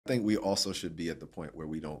think we also should be at the point where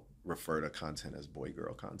we don't refer to content as boy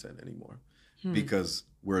girl content anymore, because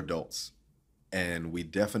we're adults. And we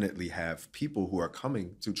definitely have people who are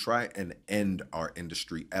coming to try and end our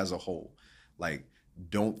industry as a whole. Like,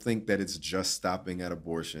 don't think that it's just stopping at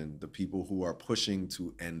abortion. The people who are pushing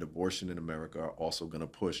to end abortion in America are also going to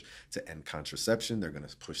push to end contraception. They're going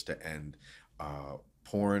to push to end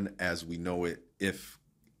porn as we know it, if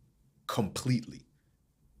completely,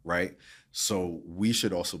 right? So we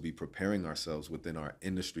should also be preparing ourselves within our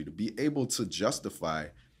industry to be able to justify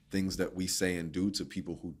things that we say and do to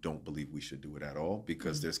people who don't believe we should do it at all,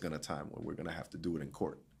 because there's going to time when we're going to have to do it in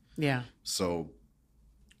court. Yeah. So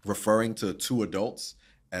referring to two adults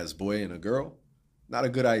as boy and a girl, not a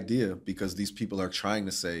good idea, because these people are trying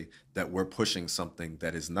to say that we're pushing something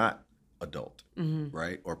that is not adult,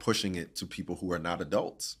 right? Or pushing it to people who are not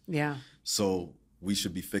adults. Yeah. So we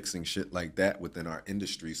should be fixing shit like that within our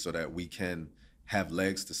industry so that we can have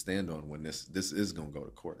legs to stand on when this is going to go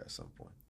to court at some point.